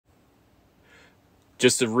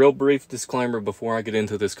Just a real brief disclaimer before I get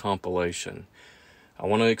into this compilation. I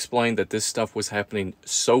want to explain that this stuff was happening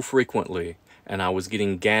so frequently and I was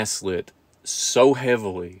getting gaslit so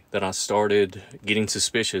heavily that I started getting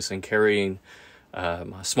suspicious and carrying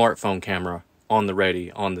my smartphone camera on the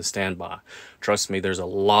ready, on the standby. Trust me, there's a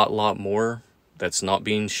lot more that's not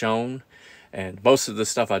being shown. And most of the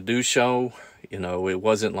stuff I do show, you know, it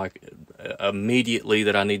wasn't like immediately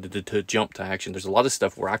that I needed to jump to action. There's a lot of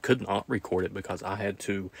stuff where I could not record it because I had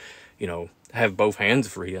to, you know, have both hands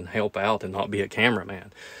free and help out and not be a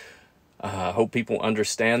cameraman. I hope people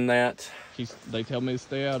understand that. They tell me to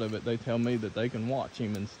stay out of it. They tell me that they can watch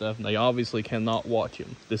him and stuff, and they obviously cannot watch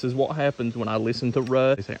him. This is what happens when I listen to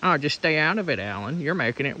Russ. They say, oh, just stay out of it, Alan. You're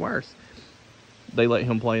making it worse. They let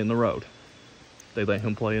him play in the road. They let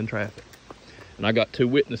him play in traffic. And I got 2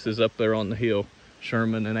 witnesses up there on the hill,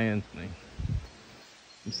 Sherman and Anthony.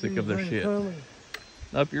 I'm sick of their shit.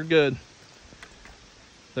 Nope, you're good.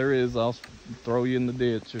 There is, I'll throw you in the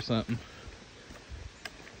ditch or something.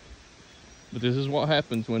 But this is what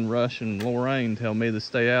happens when Rush and Lorraine tell me to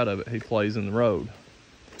stay out of it. He plays in the road.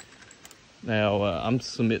 Now, I'm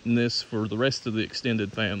submitting this for the rest of the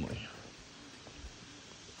extended family,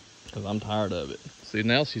 because I'm tired of it. See,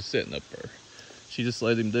 now she's sitting up there. She just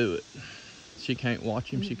let him do it. She can't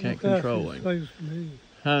watch him. She can't control him.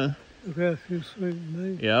 Huh? Look how she's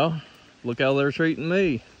treating me. Yeah. Look how they're treating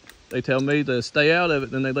me. They tell me to stay out of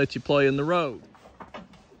it, then they let you play in the road.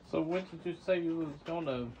 So when did you say you was going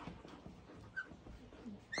to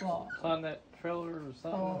sign that trailer or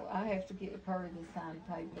something? Oh, I have to get her to sign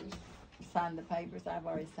papers. Sign the papers. I've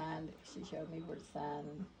already signed it. She showed me where to sign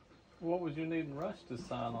them. What was you needing Rush to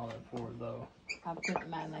sign on it for, though? I put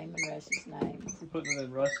my name and Rush's name. You putting it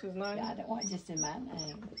in Rush's name? Yeah, I don't want it just in my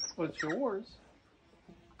name. Well, it's yours.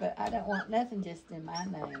 But I don't want nothing just in my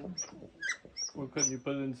name. Well, couldn't you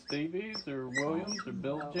put it in Stevie's or Williams or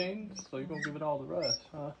Bill Jean's? So you're going to give it all to Rush,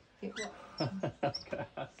 huh? It will. Okay,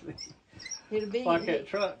 I see. It'll be like that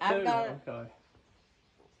truck, too. I've got okay.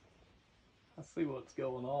 I see what's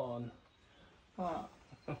going on. What?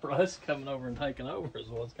 Rush coming over and taking over is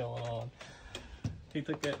what's going on. He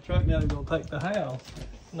took that truck, now he's going to take the house.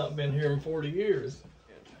 Not been here in 40 years.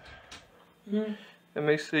 Mm-hmm. Let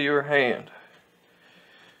me see your hand.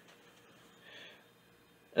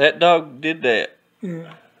 That dog did that.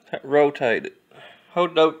 Yeah. Rotate it.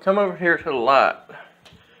 Hold dog, come over here to the light.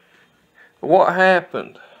 What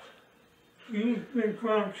happened? She's been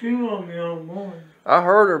trying to chew on me all morning. I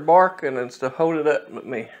heard her barking and stuff. Hold it up with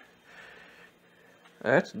me.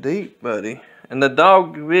 That's deep, buddy. And the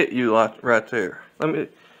dog bit you like right there. Let me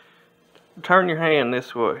turn your hand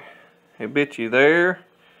this way. It bit you there,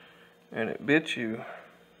 and it bit you.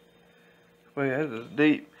 Wait, that is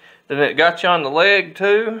deep. Then it got you on the leg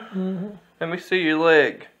too. Mm-hmm. Let me see your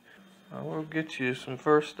leg. I will get you some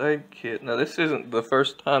first aid kit. Now this isn't the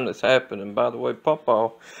first time this happened. And by the way,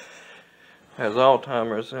 Pawpaw has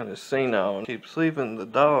Alzheimer's and is senile and keeps leaving the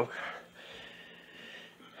dog,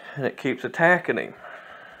 and it keeps attacking him.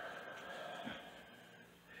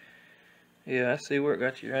 Yeah, I see where it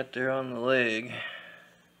got you right there on the leg.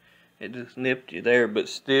 It just nipped you there, but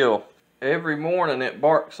still, every morning it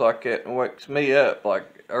barks like that and wakes me up,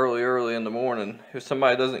 like early in the morning. If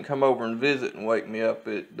somebody doesn't come over and visit and wake me up,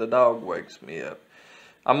 the dog wakes me up.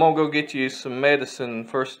 I'm gonna go get you some medicine,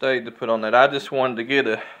 first aid to put on that. I just wanted to get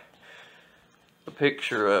a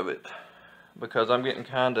picture of it, because I'm getting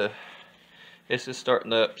kinda, this is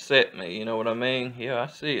starting to upset me, you know what I mean? Yeah, I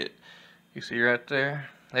see it. You see right there?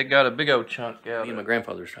 They got a big old chunk out. Me and my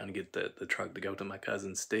grandfather was trying to get the truck to go to my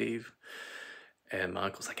cousin Steve. And my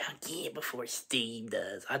uncle's like, I'll get it before Steve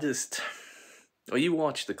does. Well, you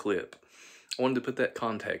watch the clip. I wanted to put that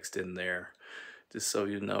context in there, just so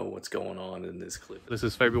you know what's going on in this clip. This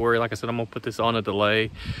is February. Like I said, I'm going to put this on a delay.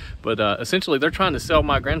 But essentially, they're trying to sell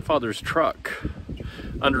my grandfather's truck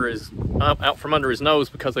out from under his nose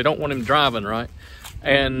because they don't want him driving, right?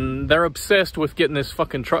 And they're obsessed with getting this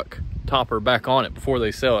fucking truck topper back on it before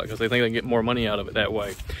they sell it, because they think they can get more money out of it that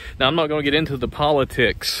way. Now, I'm not going to get into the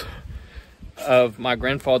politics of my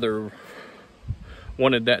grandfather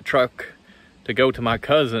wanted that truck to go to my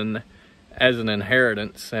cousin as an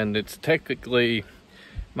inheritance, and it's technically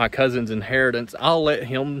my cousin's inheritance. I'll let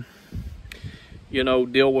him, you know,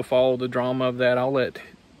 deal with all the drama of that. I'll let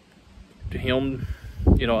him,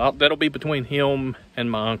 you know, that'll be between him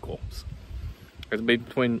and my uncles. It'll be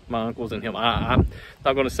between my uncles and him. I'm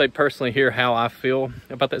not going to say personally here how I feel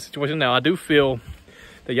about that situation. Now, I do feel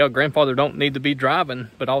that your grandfather don't need to be driving,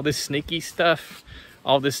 but all this sneaky stuff,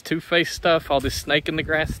 all this two-faced stuff, all this snake in the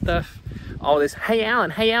grass stuff, all this, hey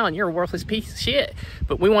Alan, you're a worthless piece of shit,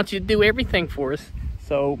 but we want you to do everything for us.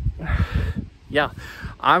 So Yeah,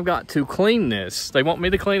 I've got to clean this. They want me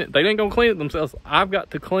to clean it. They ain't gonna clean it themselves. I've got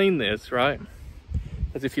to clean this, right?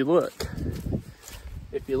 Because if you look,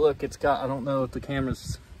 it's got, I don't know if the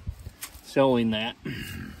camera's showing that,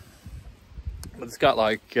 but it's got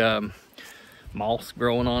like moss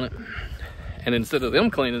growing on it. And instead of them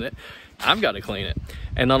cleaning it, I've got to clean it.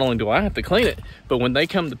 And not only do I have to clean it, but when they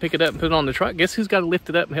come to pick it up and put it on the truck, guess who's got to lift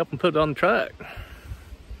it up and help them put it on the truck?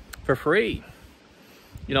 For free.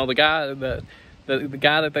 You know, the guy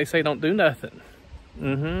that they say don't do nothing.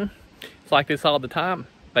 It's like this all the time.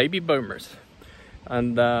 Baby boomers.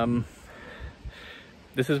 And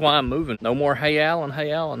this is why I'm moving. No more Hey Alan,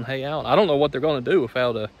 Hey Alan, Hey Alan. I don't know what they're going to do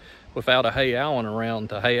without a Hey Alan around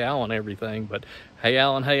to Hey Alan everything, but Hey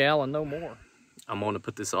Alan, no more. I'm going to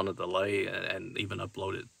put this on a delay and even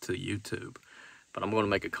upload it to YouTube. But I'm going to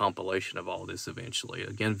make a compilation of all this eventually.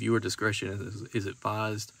 Again, viewer discretion is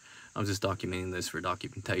advised. I'm just documenting this for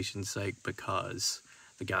documentation's sake because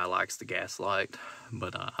the guy likes to gaslight.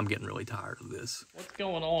 But I'm getting really tired of this. What's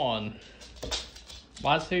going on?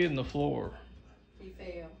 Why is he in the floor? He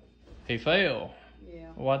fell. He fell? Yeah.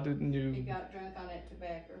 Why didn't you? He got drunk on that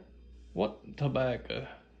tobacco. What tobacco?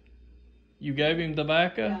 You gave him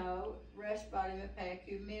tobacco? No, Rush bought him a pack,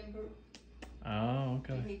 you remember? Oh,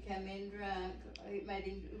 okay. He come in drunk. It made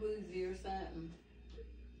him woozy or something.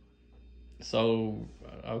 So,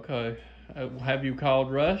 okay. Have you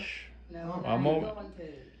called Rush? No, I'm going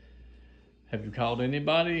to. Have you called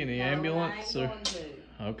anybody? Any ambulance? I ain't going to.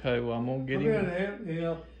 Okay, well, I'm going to get I'm him. gonna help you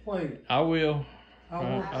out, please. I will.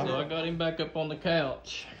 I So I got him back up on the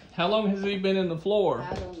couch. How long has he been in the floor?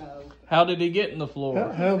 I don't know. How did he get in the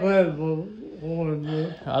floor? How bad was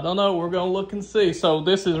it? I don't know. We're going to look and see. So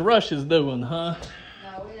this is Rush's doing, huh?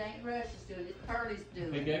 No, it ain't Rush's doing it. It's Purdy's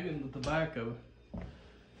doing He it. gave him the tobacco.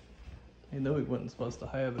 He knew he wasn't supposed to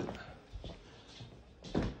have it.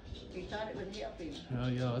 He thought it would help him. Oh,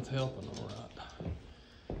 yeah, it's helping all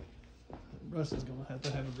right. Russ is going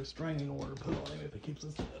to have a restraining order put on him if he keeps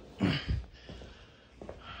this up.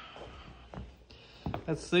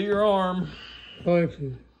 Let's see your arm. Thank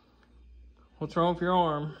you. What's wrong with your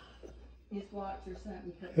arm? His watch or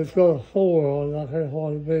something. It's got a 4 on it. I can't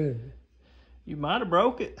hardly bend it. You might have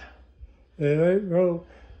broke it. It ain't broke.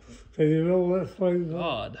 Can you roll that thing?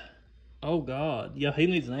 God. Oh, God. Yeah, he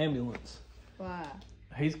needs an ambulance. Why?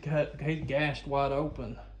 He's gashed wide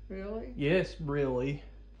open. Really? Yes, really.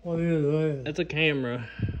 What is that? That's a camera.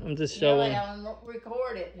 I'm just showing. Yeah,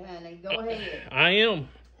 record it, honey. Go ahead. I am.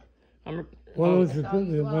 Why don't you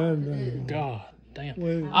put the band-aid on? God damn.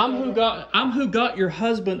 Wait. I'm who got your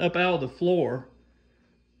husband up out of the floor.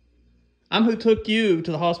 I'm who took you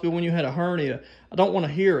to the hospital when you had a hernia. I don't want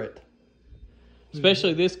to hear it.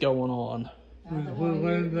 Especially this going on. Put a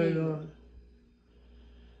band-aid on.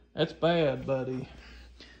 That's bad, buddy.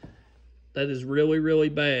 That is really, really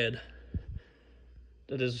bad.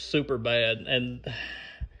 That is super bad. And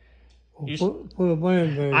Put a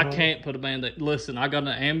band-aid on. I can't put a band-aid. Listen, I got an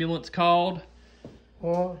ambulance called.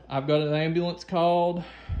 What? I've got an ambulance called.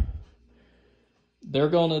 They're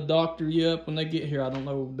going to doctor you up when they get here. I don't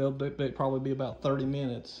know. They'll probably be about 30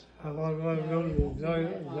 minutes. I'm going to go to the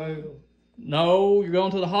jail. No, you're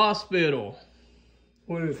going to the hospital.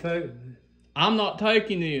 What is happening? I'm not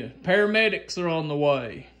taking you. Paramedics are on the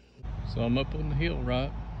way. So I'm up on the hill,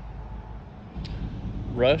 right?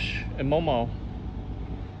 Rush and Momo.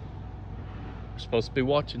 We're supposed to be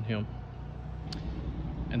watching him.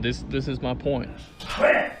 And this is my point.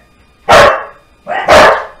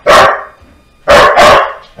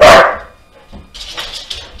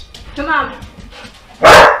 Come on.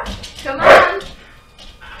 Come on.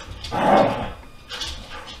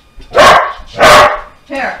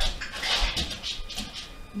 Here.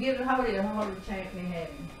 Give it, hold it, take me have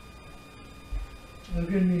him. Look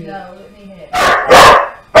at me. No, let me have him.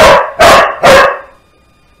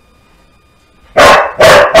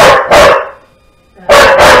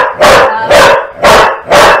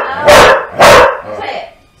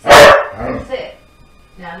 Sit.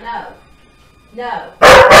 Now, no. No.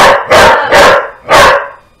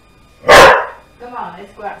 Come on,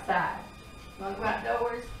 let's go outside. Want to go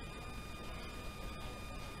outdoors?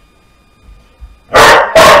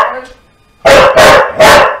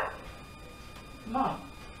 Come on.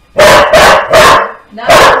 No.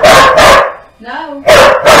 No.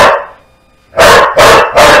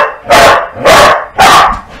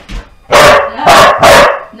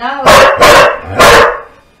 No.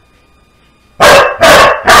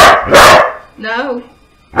 No.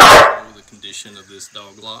 The condition of this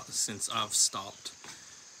dog lot since I've stopped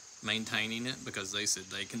maintaining it because they said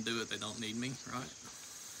they can do it. They don't need me, right?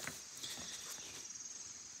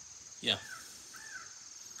 Yeah.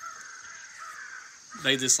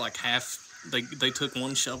 they just like they took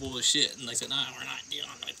one shovel of shit and they said, no, we're not doing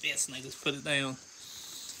it like this, and they just put it down.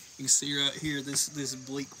 You can see right here this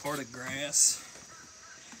bleak part of grass.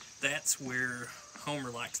 That's where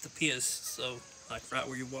Homer likes to piss. So like right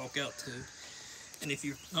where you walk out to. And if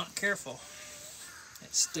you're not careful,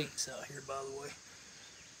 it stinks out here, by the way.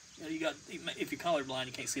 You got, if you're colorblind,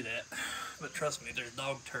 you can't see that. But trust me, there's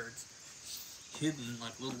dog turds hidden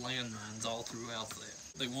like little landmines all throughout that.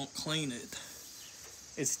 They won't clean it.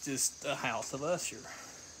 It's just a house of usher.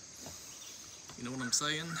 You know what I'm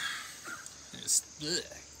saying? It's bleh.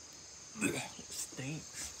 It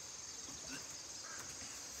stinks.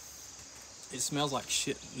 It smells like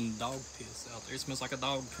shit and dog piss out there. It smells like a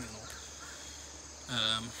dog kennel.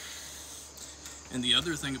 And the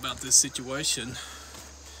other thing about this situation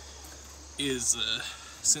is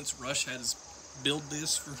since Rush had to build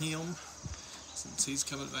this for him, since he's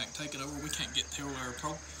coming back taking over, we can't get to our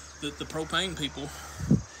the propane people.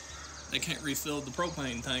 They can't refill the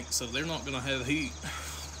propane tank, so they're not going to have heat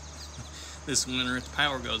this winter if the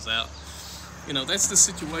power goes out. You know, that's the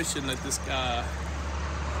situation that this guy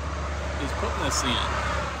is putting us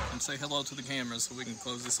in. And say hello to the camera so we can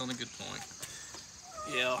close this on a good point.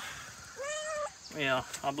 Yeah,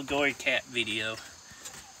 I'll go a cat video.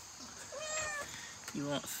 You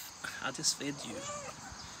want? I just fed you.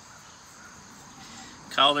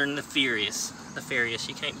 Call her the Furious. The Furious.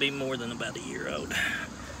 She can't be more than about a year old.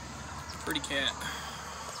 Pretty cat.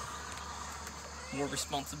 More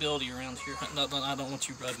responsibility around here. No, I don't want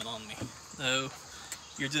you rubbing on me. No,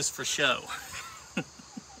 you're just for show. I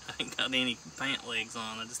ain't got any pant legs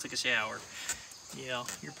on. I just took a shower. Yeah,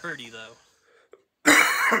 you're pretty though.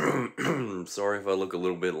 Sorry if I look a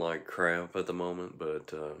little bit like crap at the moment,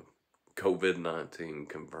 but COVID-19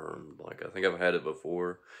 confirmed. Like, I think I've had it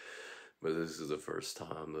before, but this is the first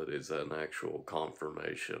time that it's an actual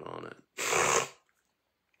confirmation on it.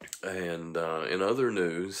 And in other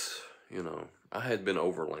news, you know, I had been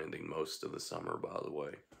overlanding most of the summer, by the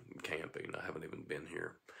way, camping. I haven't even been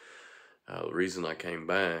here. The reason I came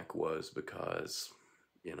back was because,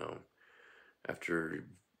 you know, after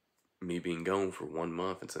me being gone for 1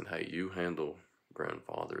 month and saying, hey, you handle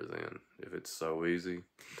grandfather then, if it's so easy,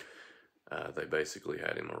 they basically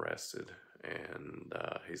had him arrested, and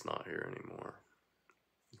he's not here anymore.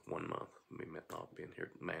 1 month, me not being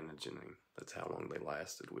here managing him. That's how long they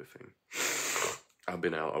lasted with him. I've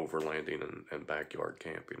been out overlanding and backyard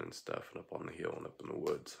camping and stuff, and up on the hill and up in the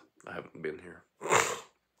woods. I haven't been here.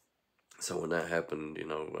 So when that happened, you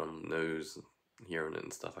know, on the news, hearing it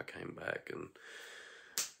and stuff, I came back, and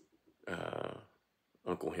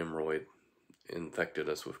Uncle Hemorrhoid infected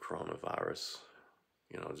us with coronavirus,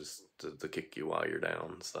 you know, just to kick you while you're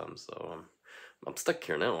down and stuff. So I'm stuck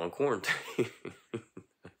here now on quarantine.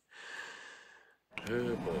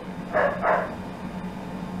 Oh boy.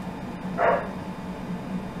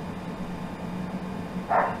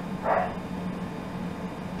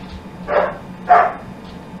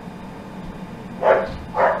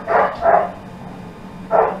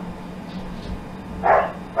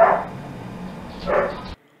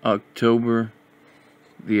 October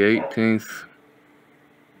the 18th,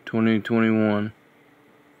 2021.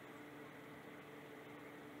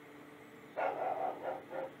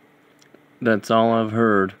 That's all I've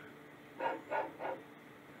heard.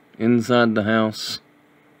 Inside the house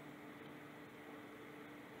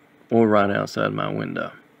or right outside my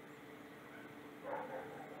window.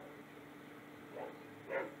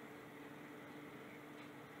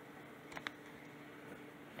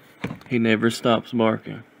 He never stops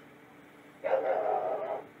barking.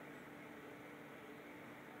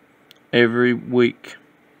 Every week,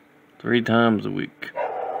 3 times a week.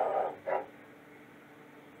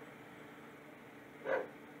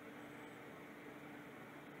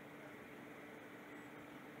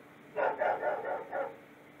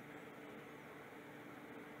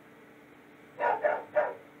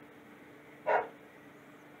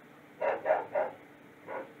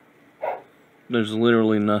 There's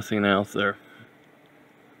literally nothing out there.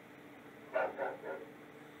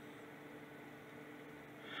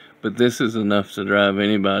 But this is enough to drive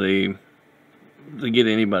anybody, to get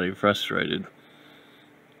anybody frustrated.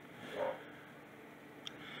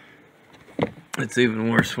 It's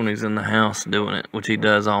even worse when he's in the house doing it, which he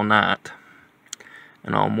does all night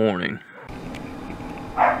and all morning.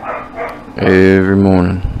 Every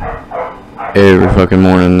morning. Every fucking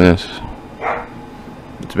morning this.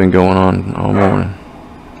 It's been going on all morning.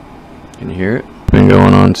 Can you hear it? It's been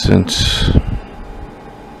going on since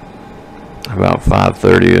about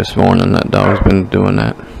 5:30 this morning. That dog's been doing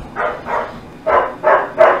that.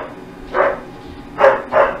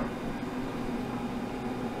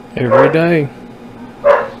 Every day.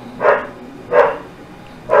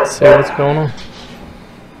 See what's going on.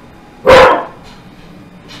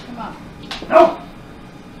 Come on.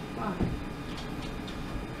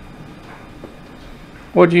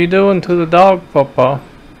 What are you doing to the dog, Papa?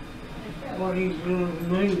 What he's doing to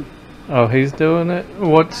me. Oh, he's doing it?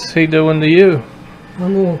 What's he doing to you?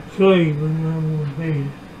 I'm gonna sleep and I'm gonna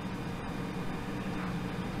bed.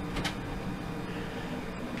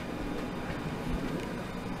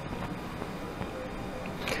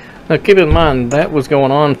 Now keep in mind, that was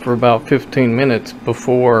going on for about 15 minutes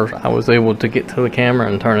before I was able to get to the camera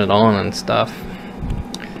and turn it on and stuff.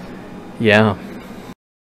 Yeah.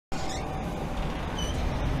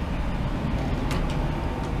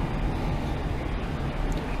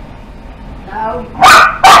 No.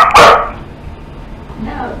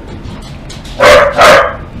 No. No.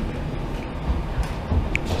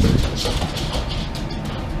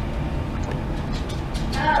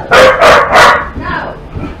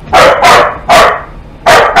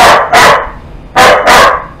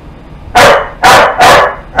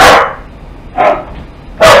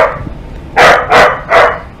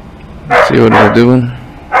 See what we're doing?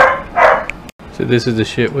 So this is the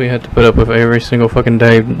shit we had to put up with every single fucking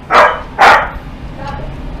day.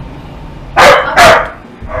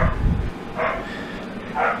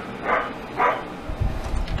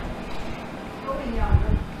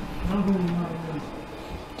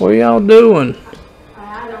 What are y'all doing?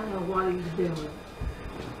 I don't know what he's doing.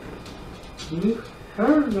 You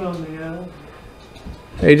turned on me, Al.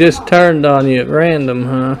 He just turned on you at random,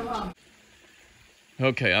 huh?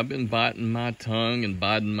 Okay, I've been biting my tongue and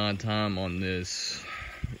biding my time on this,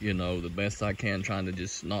 you know, the best I can, trying to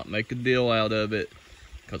just not make a deal out of it,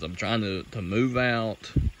 because I'm trying to move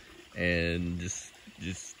out and just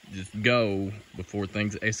go before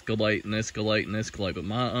things escalate and escalate and escalate. But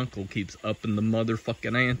my uncle keeps upping the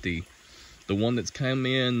motherfucking ante. The one that's come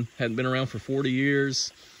in, hadn't been around for 40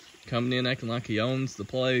 years, coming in acting like he owns the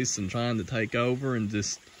place and trying to take over and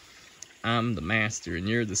just, I'm the master and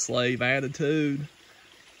you're the slave attitude.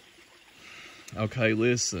 Okay,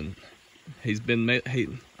 listen,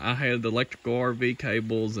 I had electrical RV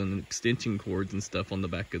cables and extension cords and stuff on the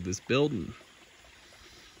back of this building.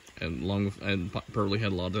 And probably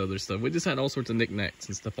had a lot of other stuff. We just had all sorts of knickknacks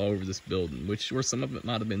and stuff all over this building, where some of it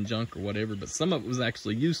might have been junk or whatever, but some of it was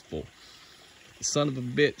actually useful. Son of a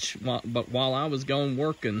bitch, but while I was gone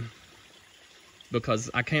working, because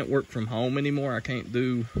I can't work from home anymore, I can't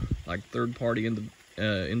do like third-party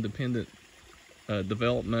independent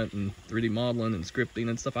development and 3D modeling and scripting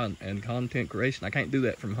and stuff and content creation. I can't do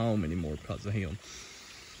that from home anymore because of him.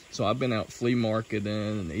 So I've been out flea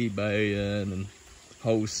marketing and eBaying and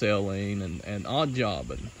wholesaling and odd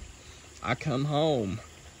jobbing. I come home,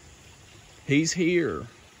 he's here,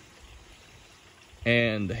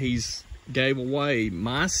 and he's gave away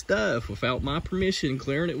my stuff without my permission,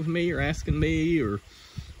 clearing it with me or asking me or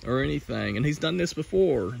anything. And he's done this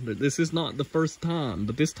before. This is not the first time,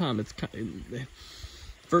 but this time it's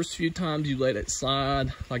first few times you let it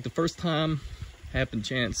slide. Like the first time, happened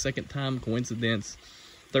chance. Second time, coincidence.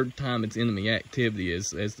 Third time, it's enemy activity,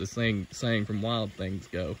 as the saying from Wild Things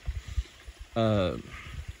go.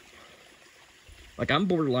 Like I'm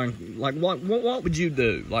borderline. Like what would you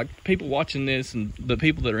do? Like people watching this and the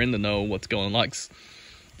people that are in the know what's going on. Like,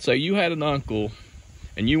 say you had an uncle,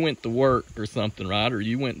 and you went to work or something, right? Or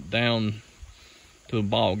you went down to a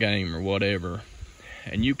ball game or whatever,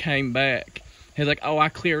 and you came back. He's like, "Oh, I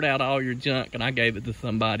cleared out all your junk and I gave it to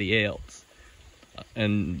somebody else."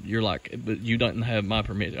 And you're like, "But you don't have my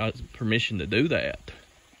permission to do that."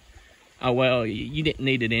 "Oh, well, you didn't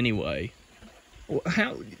need it anyway." Well,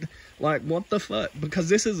 how? Like, what the fuck? Because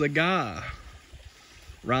this is a guy,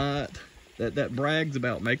 right, that brags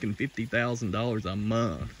about making $50,000 a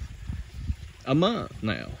month. A month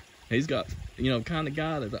now. He's got, you know, kind of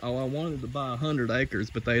guy that, oh, I wanted to buy 100 acres,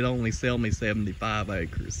 but they'd only sell me 75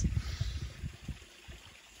 acres.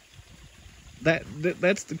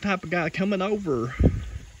 That's the type of guy coming over.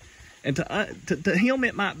 And to him,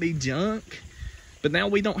 it might be junk, but now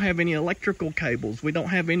we don't have any electrical cables. We don't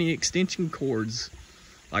have any extension cords.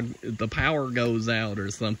 Like the power goes out or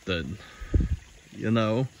something, you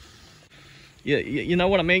know. Yeah, you know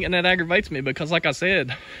what I mean? And that aggravates me because, like I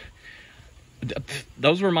said,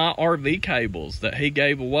 those were my RV cables that he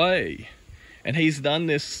gave away. And he's done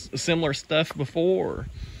this similar stuff before.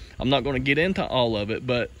 I'm not going to get into all of it,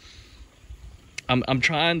 but I'm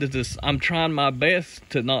trying my best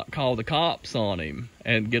to not call the cops on him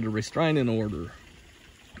and get a restraining order,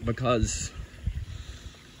 because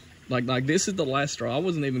like this is the last straw. I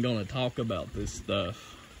wasn't even going to talk about this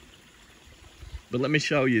stuff, but let me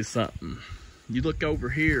show you something. You look over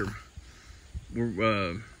here.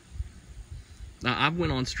 I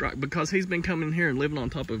went on strike because he's been coming here and living on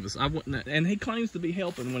top of us. I wouldn't, and he claims to be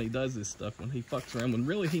helping when he does this stuff, when he fucks around, when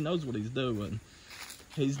really he knows what he's doing.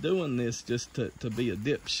 He's doing this just to be a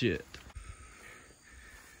dipshit.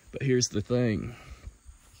 But here's the thing.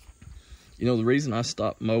 You know, the reason I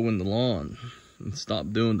stopped mowing the lawn and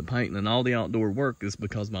stopped doing the painting and all the outdoor work is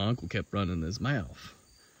because my uncle kept running his mouth.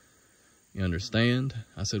 You understand?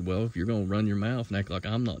 I said, well, if you're going to run your mouth and act like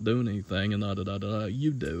I'm not doing anything and da-da-da-da-da,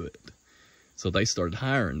 you do it. So they started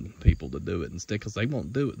hiring people to do it instead because they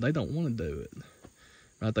won't do it. They don't want to do it.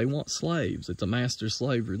 Right? They want slaves. It's a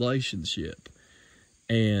master-slave relationship.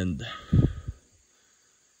 And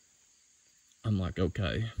I'm like,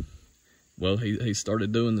 okay. Well, he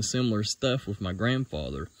started doing the similar stuff with my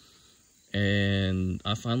grandfather. And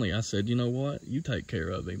I said, you know what? You take care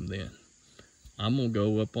of him then. I'm going to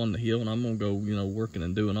go up on the hill and I'm going to go, you know, working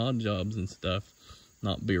and doing odd jobs and stuff.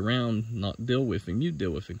 Not be around, not deal with him. You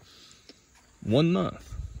deal with him. 1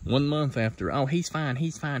 month. 1 month after, oh, he's fine,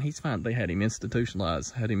 he's fine, he's fine. They had him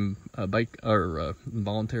institutionalized, had him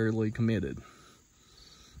voluntarily committed.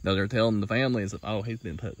 Now they're telling the families, oh, he's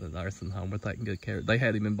been put in a nursing home, we're taking good care. They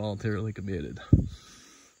had him involuntarily committed.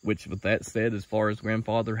 Which, with that said, as far as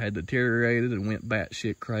grandfather had deteriorated and went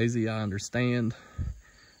batshit crazy, I understand.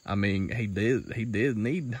 I mean, he did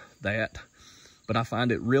need that. But I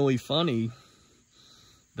find it really funny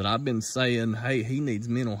that I've been saying, hey, he needs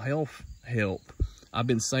mental health help. I've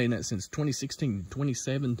been saying that since 2016,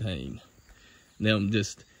 2017. Now I'm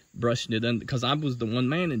just brushing it under, because I was the one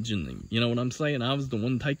managing him. You know what I'm saying? I was the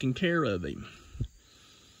one taking care of him.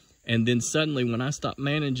 And then suddenly when I stopped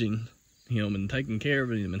managing him and taking care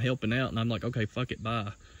of him and helping out, and I'm like, okay, fuck it,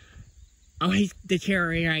 bye. Oh, he's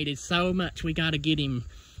deteriorated so much, we gotta get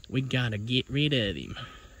rid of him.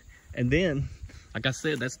 And then, like I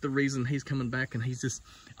said, that's the reason he's coming back, and he's just,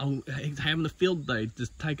 oh, he's having a field day,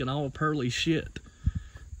 just taking all Pearly shit.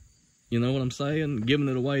 You know what I'm saying? Giving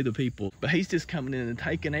it away to people. But he's just coming in and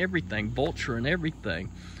taking everything, vulturing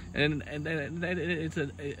everything. And it's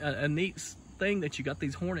a neat thing that you got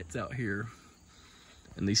these hornets out here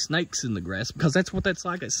and these snakes in the grass, because that's what that's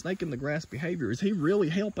like, a snake in the grass behavior. Is he really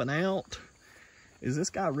helping out? Is this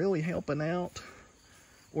guy really helping out?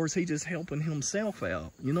 Or is he just helping himself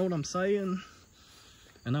out? You know what I'm saying?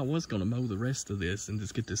 And I was going to mow the rest of this and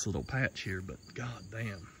just get this little patch here, but god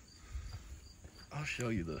damn. I'll show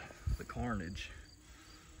you the carnage.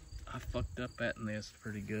 I fucked up that nest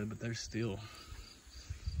pretty good, but they're still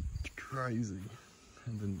crazy.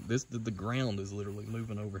 And then the ground is literally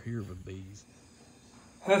moving over here with bees.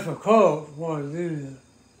 That's a cut, what it is.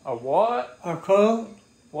 A what? A cut?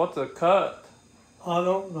 What's a cut? I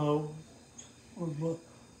don't know. With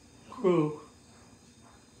crook.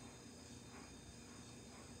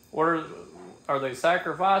 What are they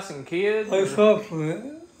sacrificing kids? There's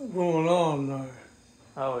something going on there.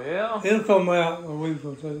 Oh yeah? It'll come out in a week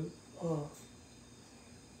or two.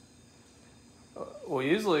 Well,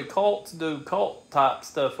 usually cults do cult type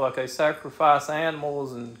stuff, like they sacrifice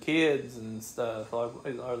animals and kids and stuff. Like,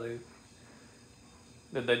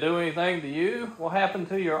 did they do anything to you? What happened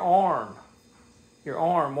to your arm? Your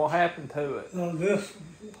arm, what happened to it? Now this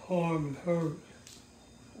arm is hurt.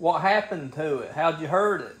 What happened to it? How'd you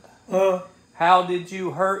hurt it? How did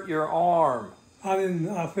you hurt your arm?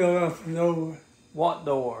 I fell out the door. What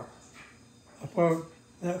door? I put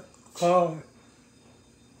that car.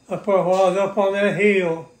 I put while I was up on that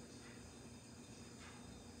hill.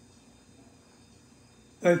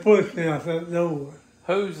 They pushed me out that door.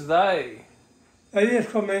 Who's they? They just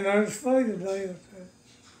come in there and stay today.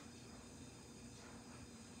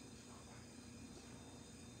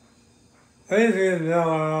 They was in there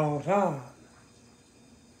all the time.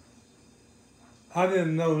 I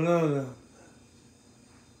didn't know none of them.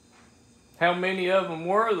 How many of them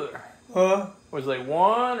were there? Was they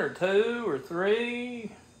 1 or 2 or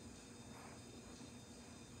 3?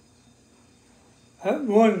 That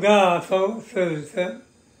one guy said that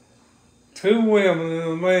 2 women and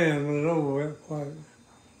a man was over that place.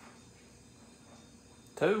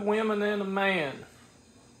 2 women and a man.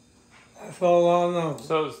 That's all I know.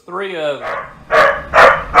 So it's 3 of them.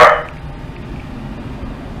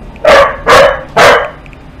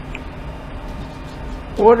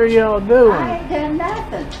 What are y'all doing? I ain't done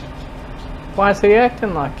nothing. Why is he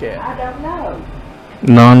acting like that? I don't know.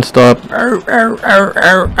 Non-stop.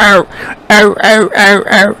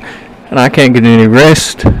 And I can't get any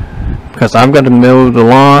rest because I've got to mow the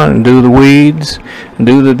lawn and do the weeds and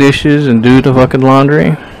do the dishes and do the fucking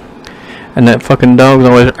laundry. And that fucking dog's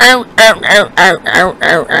always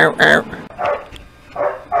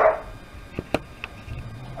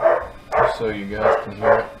so you guys can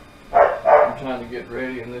hear it. I'm trying to get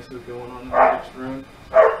ready, and this is going on in the next room.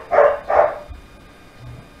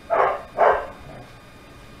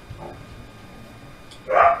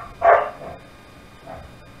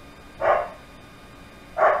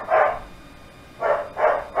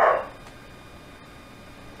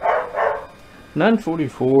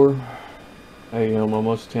 9:44 a.m.,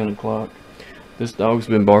 almost 10 o'clock. This dog's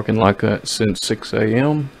been barking like that since 6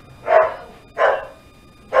 a.m.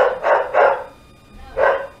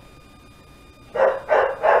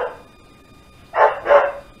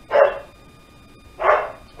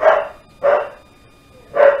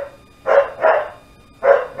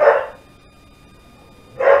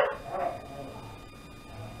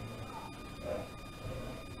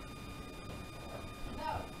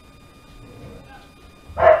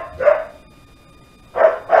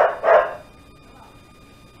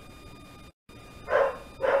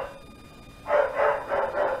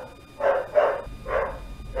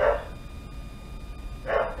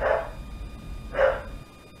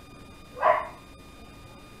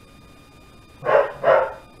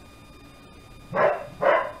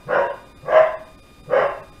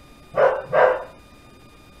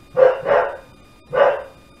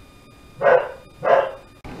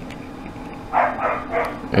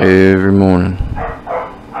 Every morning.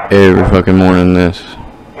 Every fucking morning this.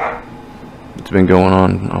 It's been going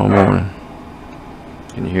on all morning.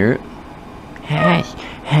 Can you hear it? Hush,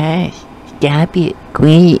 hush, stop it,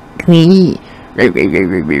 quiet, quiet.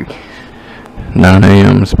 9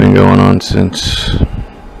 a.m. It's been going on since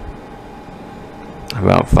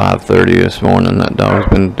about 5:30 this morning. That dog's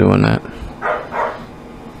been doing that.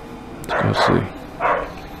 Let's go see.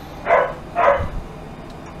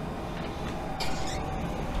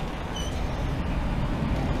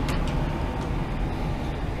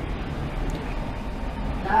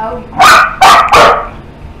 No.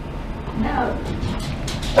 No. No.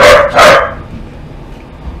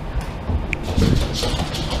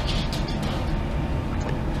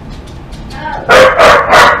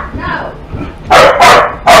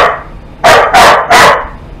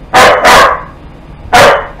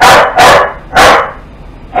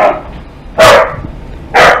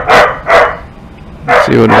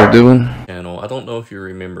 See what they're doing? I don't know if you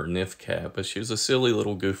remember Nif Cat, but she was a silly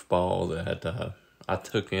little goofball that I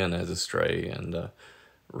took in as a stray and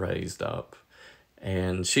raised up.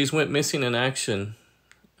 And she's went missing in action.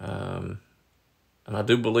 And I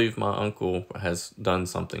do believe my uncle has done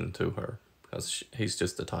something to her, because he's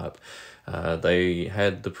just the type. They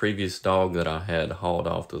had the previous dog that I had hauled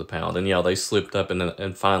off to the pound. And yeah, they slipped up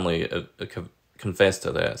and finally confessed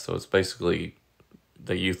to that. So it's basically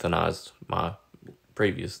they euthanized my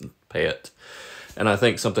previous pet. And I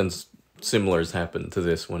think something similar has happened to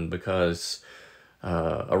this one, because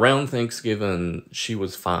around Thanksgiving, she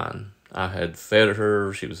was fine. I had fed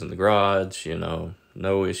her. She was in the garage, you know,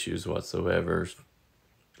 no issues whatsoever.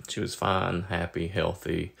 She was fine, happy,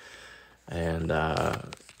 healthy. And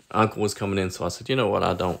Uncle was coming in, so I said, you know what,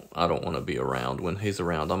 I don't want to be around. When he's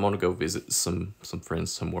around, I'm going to go visit some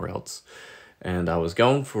friends somewhere else. And I was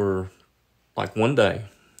gone for like one day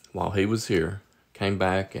while he was here. Came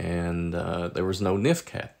back, and there was no Nif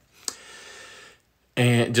Cat.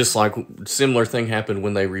 And just like similar thing happened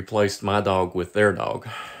when they replaced my dog with their dog,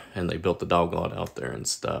 and they built the dog lot out there and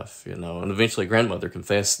stuff, you know. And eventually grandmother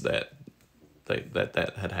confessed that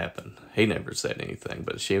that had happened. He never said anything,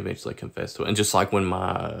 but she eventually confessed to it. And just like when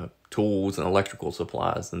my tools and electrical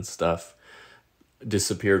supplies and stuff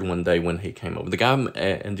disappeared one day when he came over, the guy,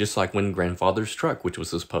 and just like when grandfather's truck, which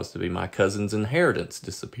was supposed to be my cousin's inheritance,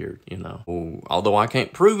 disappeared, you know. Although I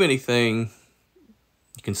can't prove anything,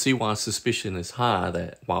 you can see why suspicion is high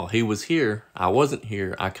that while he was here, I wasn't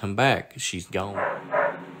here. I come back, she's gone.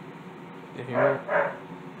 You hear it?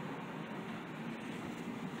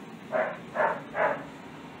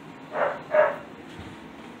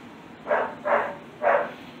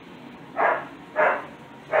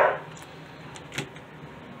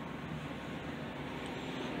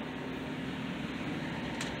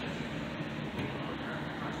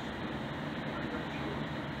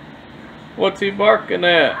 What's he barking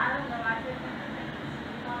at? I don't know. I couldn't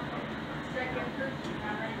second cookie. I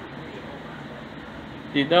made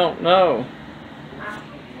it. You don't know.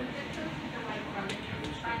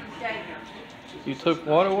 You took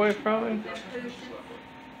what away from him?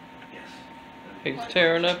 He's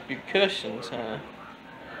tearing up your cushions, huh?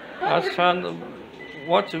 I was trying to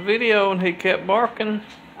watch a video and he kept barking.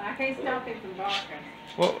 I can't stop him from barking.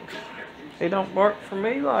 Well, he don't bark for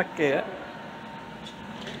me like that.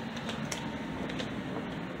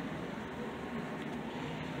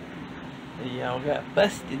 Y'all got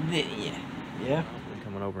busted, didn't you? Yeah.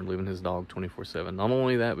 coming over and leaving his dog 24/7. Not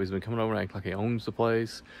only that, but he's been coming over and acting like he owns the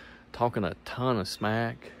place, talking a ton of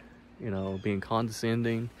smack, you know, being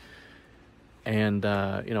condescending. And,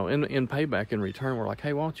 you know, in payback, in return, we're like,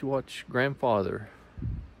 hey, why don't you watch Grandfather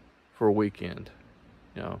for a weekend?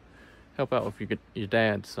 You know, help out with your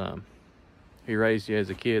dad's son. He raised you as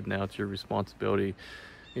a kid. Now it's your responsibility.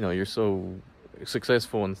 You know, you're so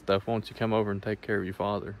successful and stuff. Why don't you come over and take care of your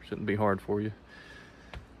father? Shouldn't be hard for you.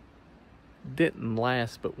 Didn't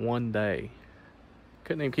last but one day.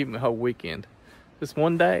 Couldn't even keep him a whole weekend. Just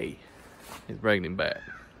one day, he's bringing him back.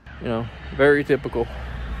 You know, very typical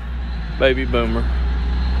baby boomer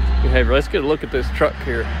behavior. Let's get a look at this truck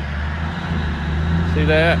here. See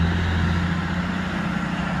that?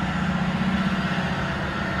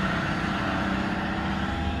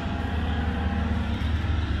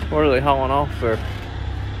 What are they hauling off there?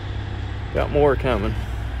 Got more coming.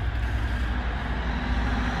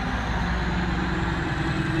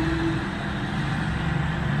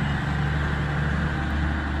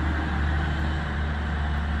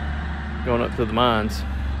 Going up to the mines.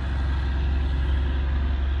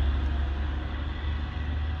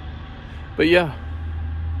 But yeah,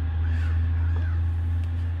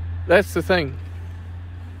 that's the thing.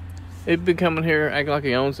 He'd be coming here, acting like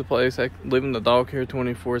he owns the place, living the dog here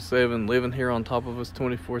 24/7, living here on top of us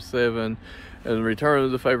 24/7. And in return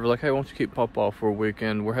of the favor, like, hey, why don't you keep Pop off for a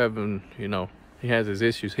weekend? We're having, you know, he has his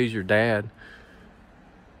issues. He's your dad.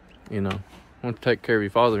 You know, why don't you take care of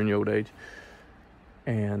your father in your old age?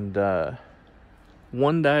 And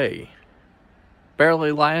one day,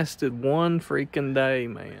 barely lasted one freaking day,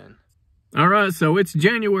 man. All right, so it's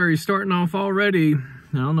January, starting off already.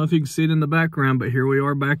 I don't know if you can see it in the background, but here we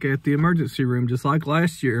are back at the emergency room, just like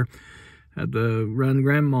last year. Had to run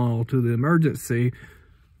Grandma to the emergency,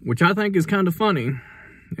 which I think is kind of funny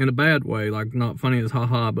in a bad way. Like, not funny as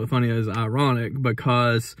haha, but funny as ironic,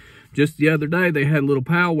 because just the other day they had a little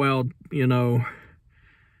powwow, you know,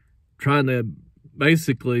 trying to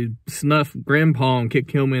basically snuff Grandpa and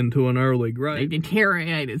kick him into an early grave. They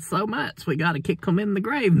deteriorated so much, we got to kick them in the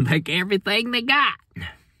grave and take everything they got.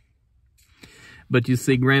 But you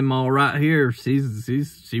see Grandma right here, she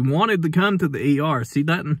wanted to come to the ER. She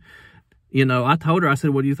doesn't, you know, I told her, I said,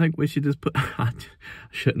 what do you think we should just put, I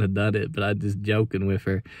shouldn't have done it, but I just joking with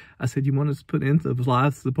her. I said, you want us to put into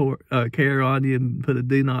life support care on you and put a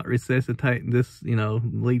do not resuscitate and just, you know,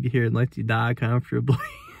 leave you here and let you die comfortably?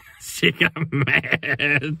 She got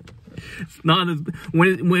mad. It's not as,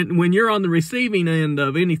 when you're on the receiving end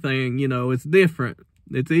of anything, you know, it's different.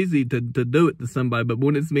 It's easy to do it to somebody, but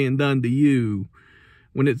when it's being done to you,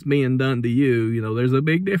 you know, there's a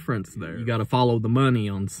big difference there. You got to follow the money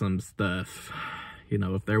on some stuff. You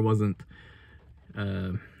know, if there wasn't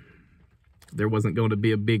going to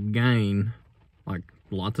be a big gain, like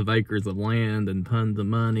lots of acres of land and tons of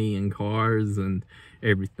money and cars and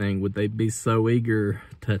everything, would they be so eager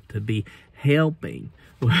to be helping?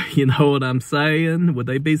 You know what I'm saying? Would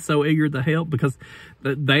they be so eager to help? Because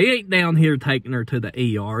they ain't down here taking her to the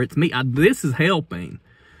ER. It's me. This is helping.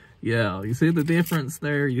 Yeah, you see the difference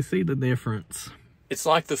there? You see the difference. It's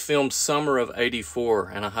like the film Summer of '84,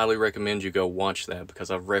 and I highly recommend you go watch that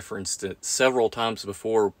because I've referenced it several times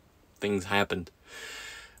before things happened,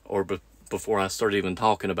 or before I started even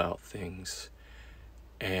talking about things.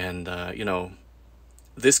 And, you know,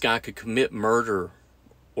 this guy could commit murder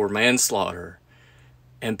or manslaughter,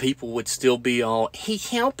 and people would still be all, he's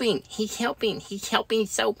helping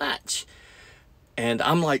so much. And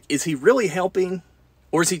I'm like, is he really helping?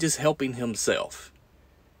 Or is he just helping himself?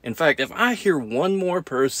 In fact, if I hear one more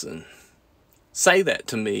person say that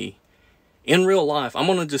to me in real life, I'm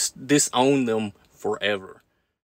going to just disown them forever.